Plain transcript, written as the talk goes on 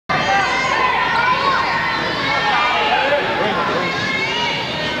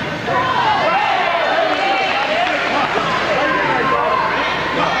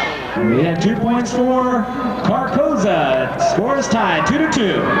have 2 points for Cocozza. Score is tied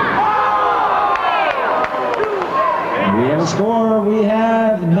 2-2. We have a score, we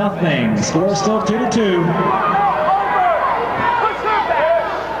have nothing. Score is still 2-2.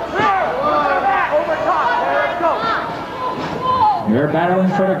 You're battling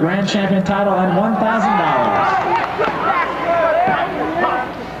for the grand champion title and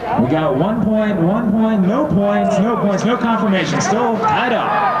 $1,000. We got 1 point, 1 point, no points, no points, no confirmation. Still tied up.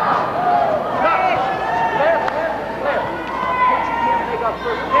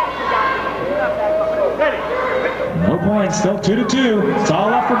 No points, still 2-2. It's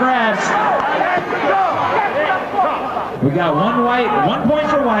all up for grabs. We got one White, 1 point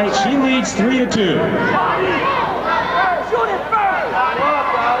for White. She leads 3-2.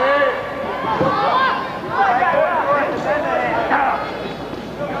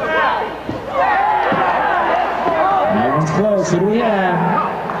 That one's close. Who do we have?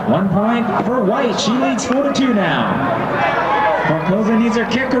 1 point for White. She leads 4-2 now. Cocozza needs her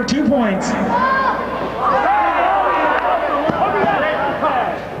kicker, 2 points.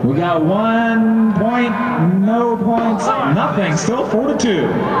 We got 1 point, no points, nothing. Still 4-2.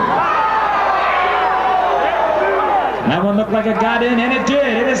 That one looked like it got in, and it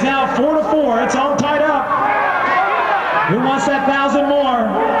did. It is now 4-4. It's all tied up. Who wants that 1,000 more?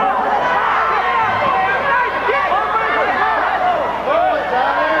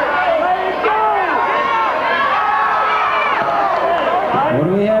 What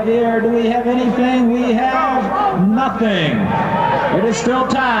do we have here? Do we have anything? We have nothing. It is still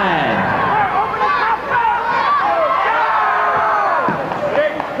tied.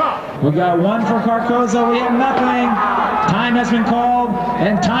 We got 1 for Cocozza. We have nothing. Time has been called,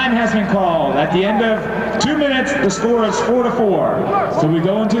 and time has been called. At the end of 2 minutes, the score is 4-4. So we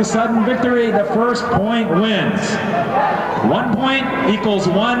go into sudden victory. The first point wins. 1 point equals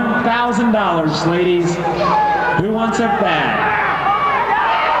 $1,000, ladies. Who wants it back?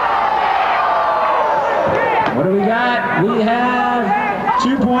 What do we got? We have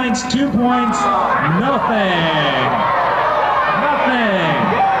 2 points, 2 points, nothing.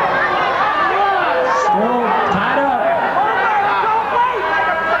 Nothing. Still tied up.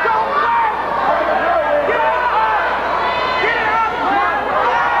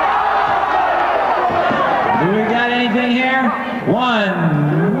 Do we got anything here? 1,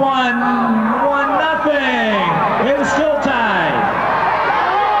 nothing. It is still tied.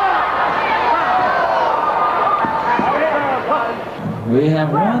 We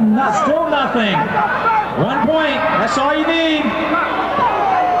have 1, still nothing. 1 point, that's all you need.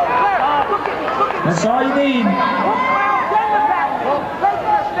 That's all you need.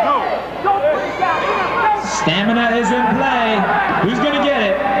 Stamina is in play. Who's going to get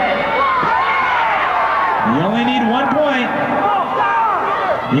it? You only need 1 point.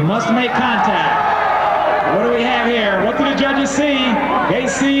 You must make contact. What do we have here? What do the judges see? They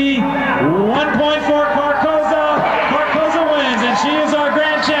see